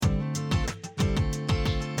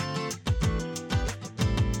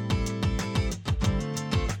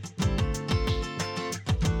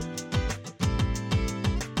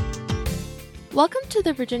Welcome to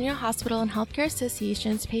the Virginia Hospital and Healthcare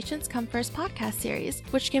Association's Patients Come First podcast series,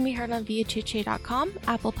 which can be heard on viachiche.com,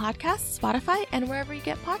 Apple Podcasts, Spotify, and wherever you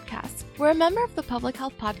get podcasts. We're a member of the Public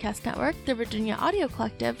Health Podcast Network, the Virginia Audio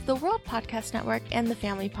Collective, the World Podcast Network, and the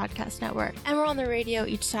Family Podcast Network. And we're on the radio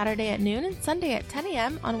each Saturday at noon and Sunday at 10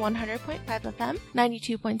 a.m. on 100.5 FM,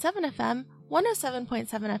 92.7 FM,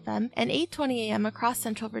 107.7 FM, and 8:20 a.m. across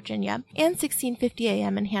Central Virginia, and 16:50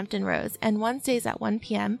 a.m. in Hampton Roads, and Wednesdays at 1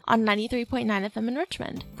 p.m. on 93.9 FM in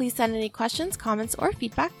Richmond. Please send any questions, comments, or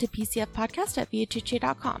feedback to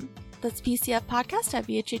pcfpodcast@viachiche.com. That's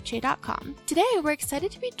pcfpodcast@viachiche.com. Today, we're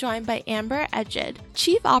excited to be joined by Amber Egyud,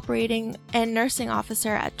 Chief Operating and Nursing Officer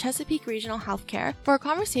at Chesapeake Regional Healthcare, for a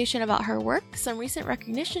conversation about her work, some recent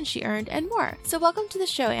recognition she earned, and more. So welcome to the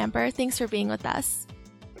show, Amber. Thanks for being with us.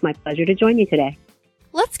 My pleasure to join you today.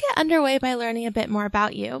 Let's get underway by learning a bit more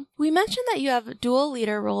about you. We mentioned that you have dual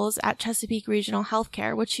leader roles at Chesapeake Regional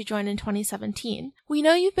Healthcare, which you joined in 2017. We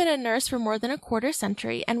know you've been a nurse for more than a quarter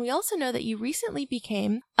century, and we also know that you recently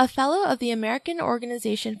became a fellow of the American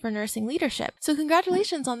Organization for Nursing Leadership. So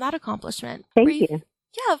congratulations on that accomplishment. Thank you.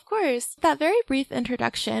 Yeah, of course. That very brief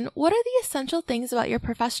introduction, what are the essential things about your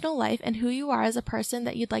professional life and who you are as a person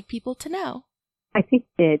that you'd like people to know? I think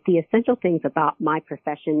that the essential things about my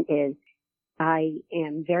profession is I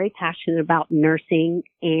am very passionate about nursing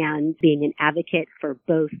and being an advocate for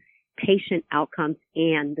both patient outcomes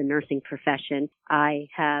and the nursing profession. I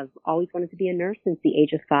have always wanted to be a nurse since the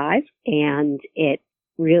age of 5, and it's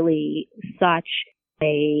really such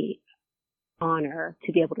a honor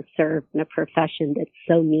to be able to serve in a profession that's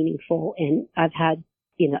so meaningful. And I've had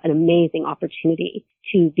an amazing opportunity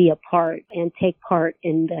to be a part and take part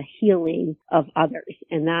in the healing of others.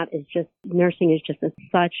 And that is just, nursing is just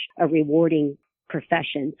such a rewarding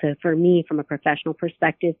profession. So for me, from a professional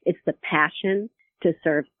perspective, it's the passion to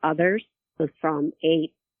serve others. So from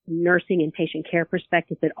a nursing and patient care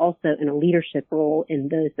perspective, but also in a leadership role in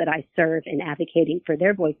those that I serve and advocating for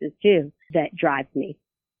their voices too, that drives me.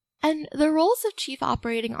 And the roles of Chief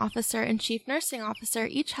Operating Officer and Chief Nursing Officer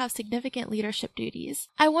each have significant leadership duties.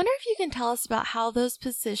 I wonder if you can tell us about how those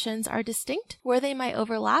positions are distinct, where they might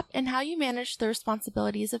overlap, and how you manage the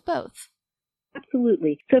responsibilities of both.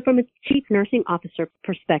 Absolutely. So from a Chief Nursing Officer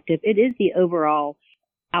perspective, it is the overall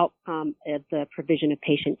outcome of the provision of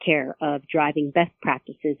patient care, of driving best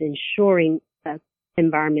practices, ensuring a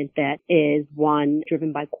environment that is one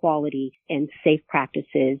driven by quality and safe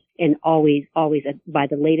practices, and always by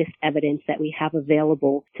the latest evidence that we have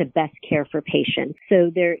available to best care for patients. So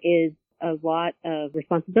there is a lot of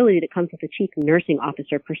responsibility that comes with the Chief Nursing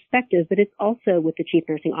Officer perspective, but it's also with the Chief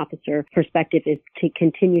Nursing Officer perspective is to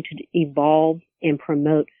continue to evolve and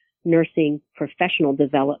promote nursing professional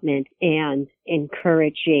development and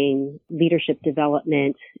encouraging leadership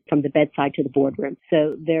development from the bedside to the boardroom.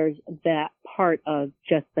 So there's that part of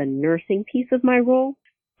just the nursing piece of my role.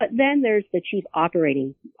 But then there's the Chief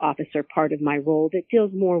Operating Officer part of my role that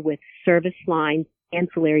deals more with service lines,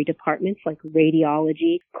 ancillary departments like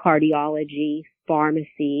radiology, cardiology,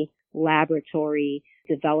 pharmacy, laboratory,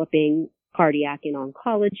 developing cardiac and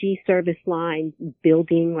oncology service lines,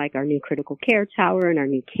 building like our new critical care tower and our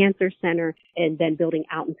new cancer center, and then building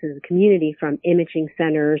out into the community from imaging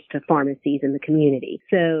centers to pharmacies in the community.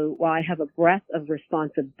 So while I have a breadth of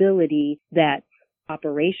responsibility that's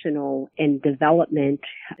operational and development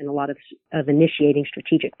and a lot of initiating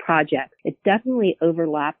strategic projects, it definitely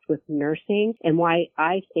overlaps with nursing, and why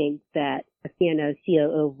I think that a CNO,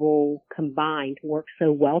 COO role combined works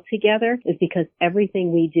so well together is because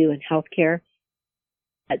everything we do in healthcare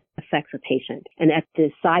affects a patient. And at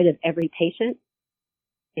the side of every patient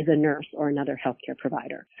is a nurse or another healthcare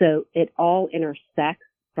provider. So it all intersects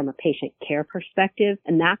from a patient care perspective.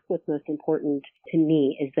 And that's what's most important to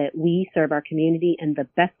me, is that we serve our community in the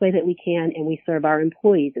best way that we can, and we serve our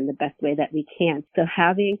employees in the best way that we can. So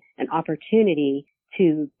having an opportunity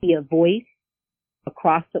to be a voice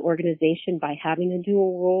across the organization by having a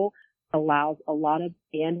dual role allows a lot of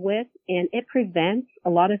bandwidth, and it prevents a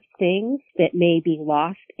lot of things that may be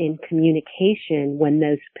lost in communication when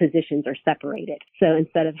those positions are separated. So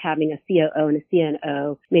instead of having a COO and a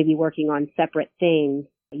CNO maybe working on separate things,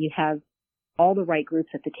 you have all the right groups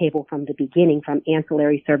at the table from the beginning, from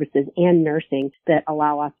ancillary services and nursing, that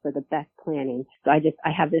allow us for the best planning. So I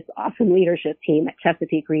have this awesome leadership team at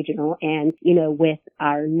Chesapeake Regional, and, with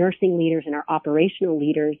our nursing leaders and our operational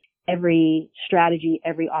leaders, every strategy,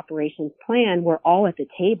 every operations plan, we're all at the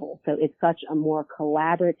table. So it's such a more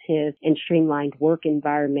collaborative and streamlined work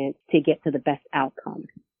environment to get to the best outcome.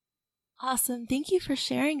 Awesome. Thank you for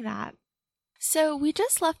sharing that. So, we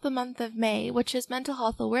just left the month of May, which is Mental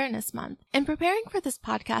Health Awareness Month. In preparing for this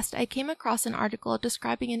podcast, I came across an article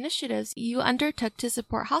describing initiatives you undertook to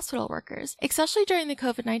support hospital workers, especially during the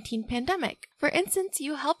COVID-19 pandemic. For instance,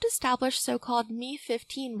 you helped establish so-called Me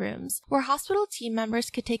 15 rooms, where hospital team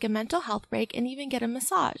members could take a mental health break and even get a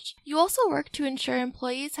massage. You also worked to ensure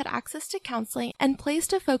employees had access to counseling and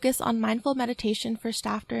placed a focus on mindful meditation for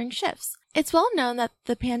staff during shifts. It's well known that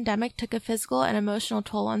the pandemic took a physical and emotional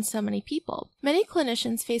toll on so many people. Many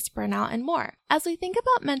clinicians face burnout and more. As we think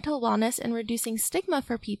about mental wellness and reducing stigma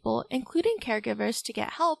for people, including caregivers, to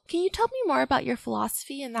get help, can you tell me more about your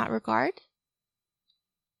philosophy in that regard?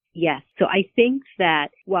 Yes. So I think that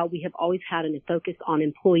while we have always had a focus on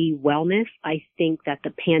employee wellness, I think that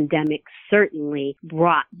the pandemic certainly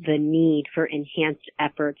brought the need for enhanced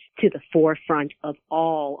efforts to the forefront of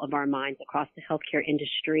all of our minds across the healthcare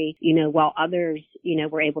industry. While others,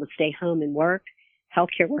 were able to stay home and work,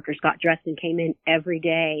 healthcare workers got dressed and came in every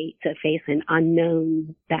day to face an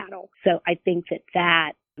unknown battle. So I think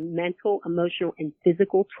that mental, emotional, and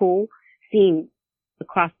physical tool seen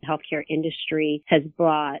across the healthcare industry has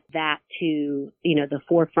brought that to, the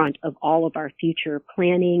forefront of all of our future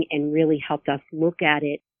planning and really helped us look at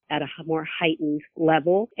it at a more heightened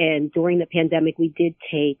level. And during the pandemic, we did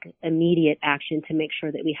take immediate action to make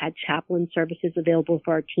sure that we had chaplain services available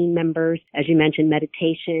for our team members. As you mentioned,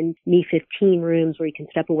 meditation, Me 15 rooms where you can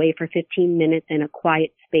step away for 15 minutes in a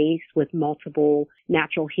quiet space with multiple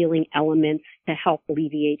natural healing elements to help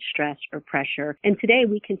alleviate stress or pressure. And today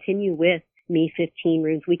we continue with Me 15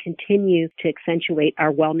 rooms. We continue to accentuate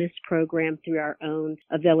our wellness program through our own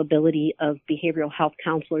availability of behavioral health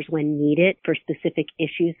counselors when needed for specific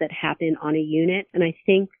issues that happen on a unit. And I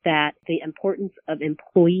think that the importance of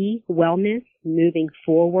employee wellness moving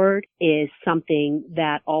forward is something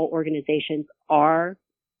that all organizations are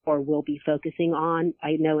or will be focusing on.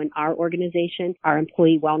 I know in our organization, our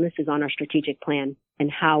employee wellness is on our strategic plan and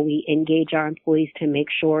how we engage our employees to make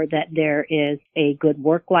sure that there is a good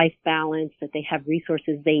work-life balance, that they have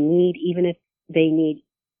resources they need, even if they need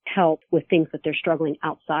help with things that they're struggling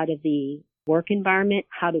outside of the work environment.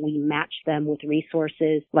 How do we match them with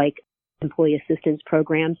resources like employee assistance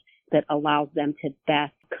programs that allows them to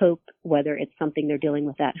best cope, whether it's something they're dealing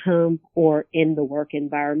with at home or in the work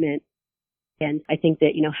environment. And I think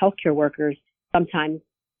that, healthcare workers, sometimes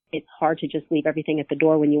it's hard to just leave everything at the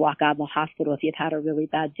door when you walk out of the hospital if you've had a really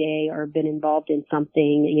bad day or been involved in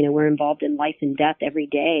something. We're involved in life and death every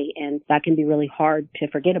day, and that can be really hard to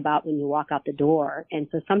forget about when you walk out the door. And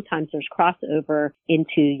so sometimes there's crossover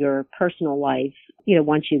into your personal life,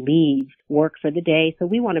 once you leave work for the day. So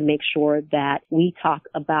we want to make sure that we talk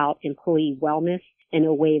about employee wellness in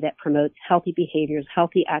a way that promotes healthy behaviors,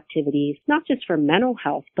 healthy activities, not just for mental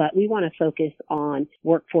health, but we want to focus on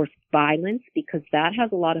workforce violence because that has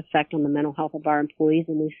a lot of effect on the mental health of our employees.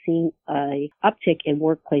 And we've seen a uptick in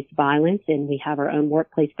workplace violence, and we have our own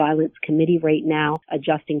workplace violence committee right now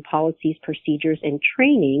adjusting policies, procedures, and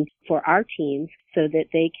training for our teams so that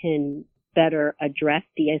they can better address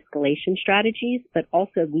de-escalation strategies, but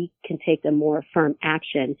also we can take a more firm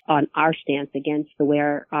action on our stance against the way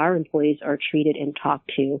our employees are treated and talked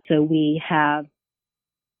to. So we have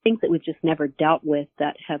things that we've just never dealt with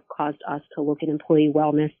that have caused us to look at employee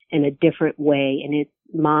wellness in a different way. And it's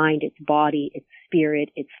mind, it's body, it's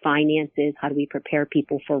spirit, it's finances. How do we prepare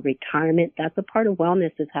people for retirement? That's a part of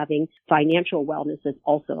wellness, is having financial wellness is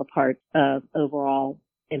also a part of overall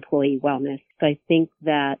employee wellness. So I think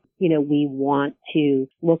that, we want to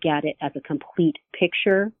look at it as a complete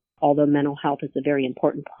picture. Although mental health is a very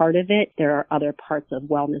important part of it, there are other parts of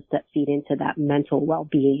wellness that feed into that mental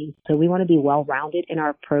well-being. So we want to be well-rounded in our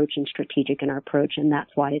approach and strategic in our approach, and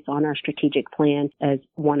that's why it's on our strategic plan as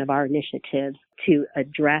one of our initiatives to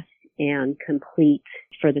address and complete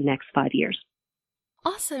for the next 5 years.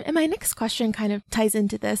 Awesome. And my next question kind of ties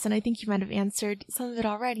into this, and I think you might have answered some of it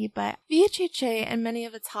already, but VHHA and many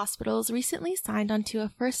of its hospitals recently signed onto a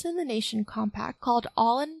first-in-the-nation compact called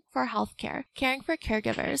All In for Healthcare, Caring for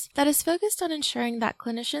Caregivers, that is focused on ensuring that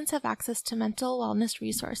clinicians have access to mental wellness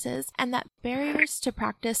resources and that barriers to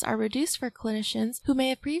practice are reduced for clinicians who may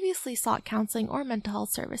have previously sought counseling or mental health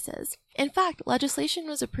services. In fact, legislation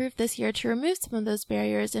was approved this year to remove some of those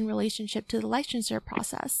barriers in relationship to the licensure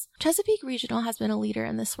process. Chesapeake Regional has been a leader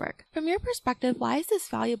in this work. From your perspective, why is this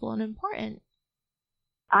valuable and important?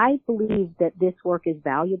 I believe that this work is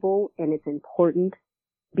valuable and it's important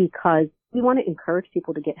because we want to encourage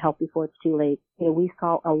people to get help before it's too late. We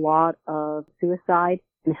saw a lot of suicide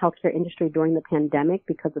in the healthcare industry during the pandemic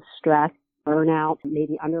because of stress, burnout,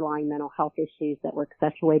 maybe underlying mental health issues that were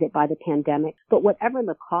accentuated by the pandemic. But whatever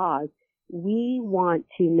the cause, we want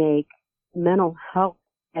to make mental health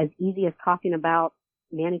as easy as talking about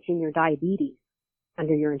managing your diabetes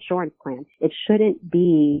under your insurance plan. It shouldn't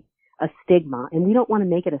be a stigma, and we don't want to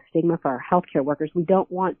make it a stigma for our healthcare workers. We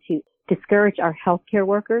don't want to discourage our healthcare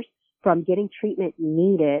workers from getting treatment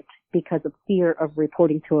needed because of fear of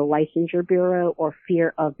reporting to a licensure bureau or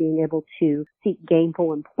fear of being able to seek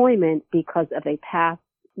gainful employment because of a past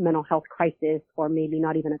mental health crisis, or maybe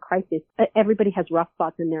not even a crisis. Everybody has rough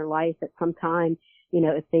spots in their life at some time.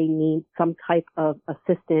 If they need some type of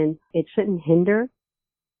assistance, it shouldn't hinder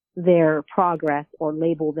their progress or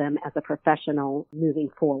label them as a professional moving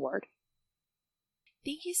forward.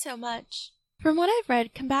 Thank you so much. From what I've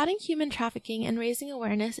read, combating human trafficking and raising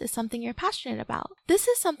awareness is something you're passionate about. This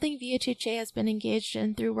is something VHHA has been engaged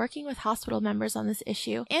in through working with hospital members on this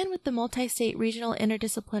issue and with the multi-state regional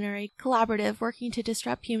interdisciplinary collaborative working to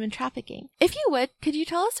disrupt human trafficking. If you would, could you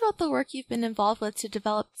tell us about the work you've been involved with to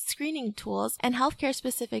develop screening tools and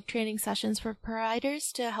healthcare-specific training sessions for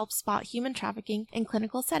providers to help spot human trafficking in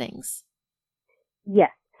clinical settings?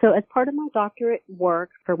 Yes. So as part of my doctorate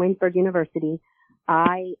work for Waynesburg University,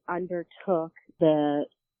 I undertook the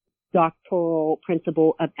doctoral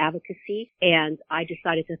principle of advocacy, and I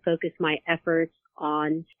decided to focus my efforts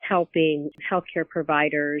on helping healthcare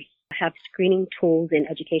providers have screening tools and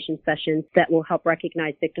education sessions that will help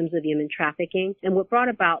recognize victims of human trafficking. And what brought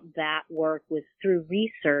about that work was through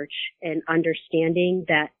research and understanding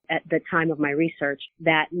that at the time of my research,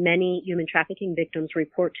 that many human trafficking victims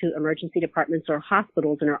report to emergency departments or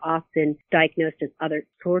hospitals and are often diagnosed as other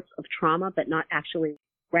sorts of trauma, but not actually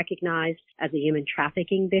recognized as a human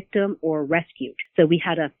trafficking victim or rescued. So we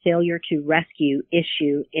had a failure to rescue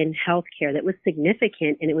issue in healthcare that was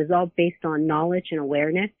significant, and it was all based on knowledge and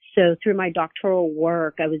awareness. So through my doctoral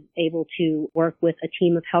work, I was able to work with a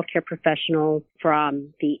team of healthcare professionals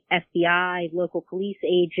from the FBI, local police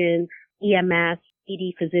agents, EMS,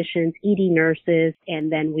 ED physicians, ED nurses,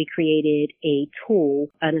 and then we created a tool,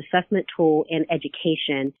 an assessment tool and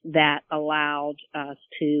education that allowed us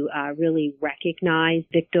to really recognize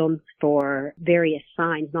victims for various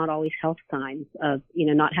signs, not always health signs of,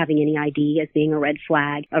 not having any ID as being a red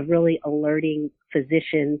flag, of really alerting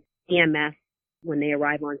physicians, EMS, when they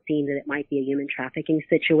arrive on scene that it might be a human trafficking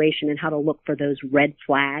situation, and how to look for those red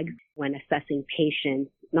flags when assessing patients,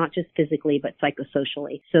 not just physically, but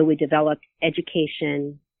psychosocially. So we developed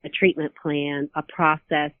education, a treatment plan, a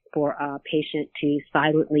process for a patient to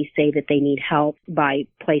silently say that they need help by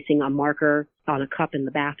placing a marker on a cup in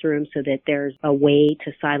the bathroom so that there's a way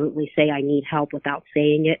to silently say, I need help without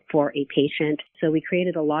saying it for a patient. So we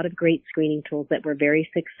created a lot of great screening tools that were very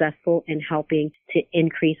successful in helping to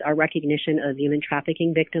increase our recognition of human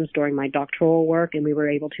trafficking victims during my doctoral work. And we were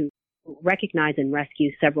able to recognize and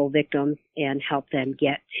rescue several victims and help them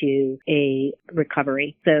get to a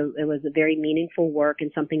recovery. So it was a very meaningful work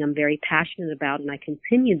and something I'm very passionate about. And I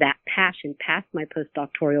continued that passion past my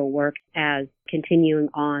postdoctoral work as continuing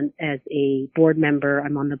on as a board member.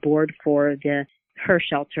 I'm on the board for the HER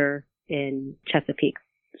shelter in Chesapeake.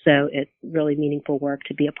 So it's really meaningful work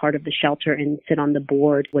to be a part of the shelter and sit on the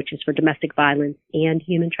board, which is for domestic violence and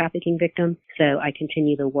human trafficking victims. So I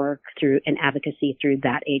continue the work through an advocacy through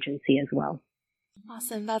that agency as well.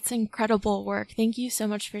 Awesome. That's incredible work. Thank you so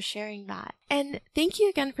much for sharing that. And thank you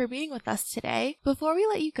again for being with us today. Before we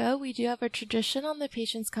let you go, we do have a tradition on the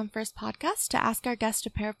Patients Come First podcast to ask our guests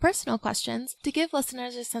a pair of personal questions to give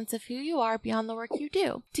listeners a sense of who you are beyond the work you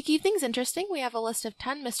do. To keep things interesting, we have a list of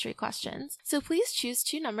 10 mystery questions. So please choose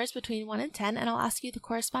 2 numbers between 1 and 10, and I'll ask you the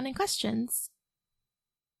corresponding questions.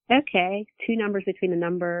 Okay. 2 numbers between the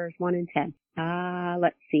numbers 1 and 10.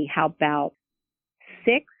 Let's see. How about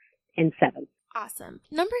 6 and 7? Awesome.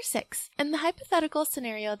 Number 6. In the hypothetical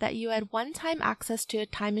scenario that you had one-time access to a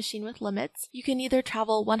time machine with limits, you can either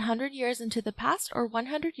travel 100 years into the past or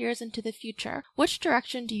 100 years into the future. Which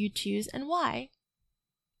direction do you choose and why?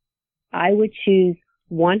 I would choose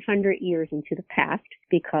 100 years into the past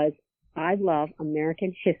because I love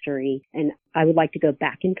American history and I would like to go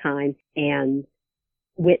back in time and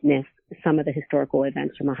witness some of the historical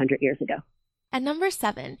events from 100 years ago. And number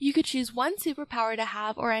 7, you could choose one superpower to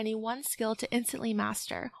have or any one skill to instantly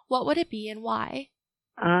master. What would it be and why?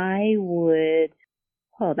 That's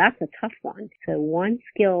a tough one. So one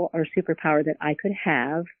skill or superpower that I could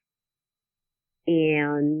have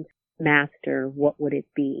and master, what would it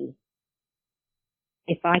be?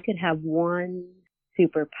 If I could have one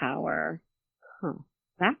superpower,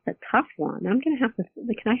 that's a tough one. I'm going to have to,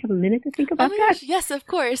 can I have a minute to think about that? Gosh, yes, of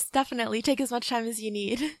course. Definitely. Take as much time as you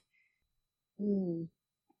need.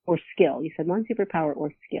 Or skill. You said one superpower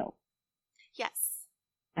or skill. Yes.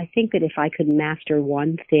 I think that if I could master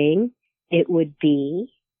one thing, it would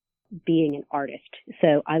be being an artist.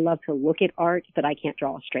 So I love to look at art, but I can't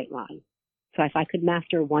draw a straight line. So if I could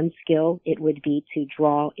master one skill, it would be to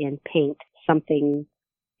draw and paint something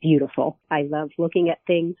beautiful. I love looking at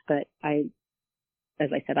things, but as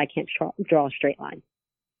I said, I can't draw a straight line.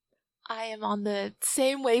 I am on the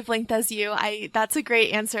same wavelength as you. That's a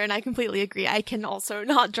great answer, and I completely agree. I can also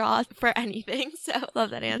not draw for anything, so love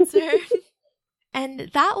that answer. And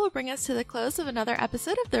that will bring us to the close of another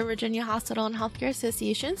episode of the Virginia Hospital and Healthcare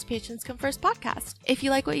Association's Patients Come First podcast. If you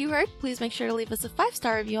like what you heard, please make sure to leave us a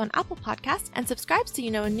 5-star review on Apple Podcasts and subscribe so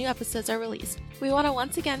you know when new episodes are released. We want to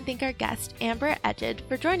once again thank our guest, Amber Egyud,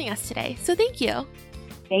 for joining us today. So thank you.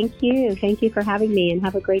 Thank you. Thank you for having me, and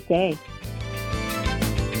have a great day.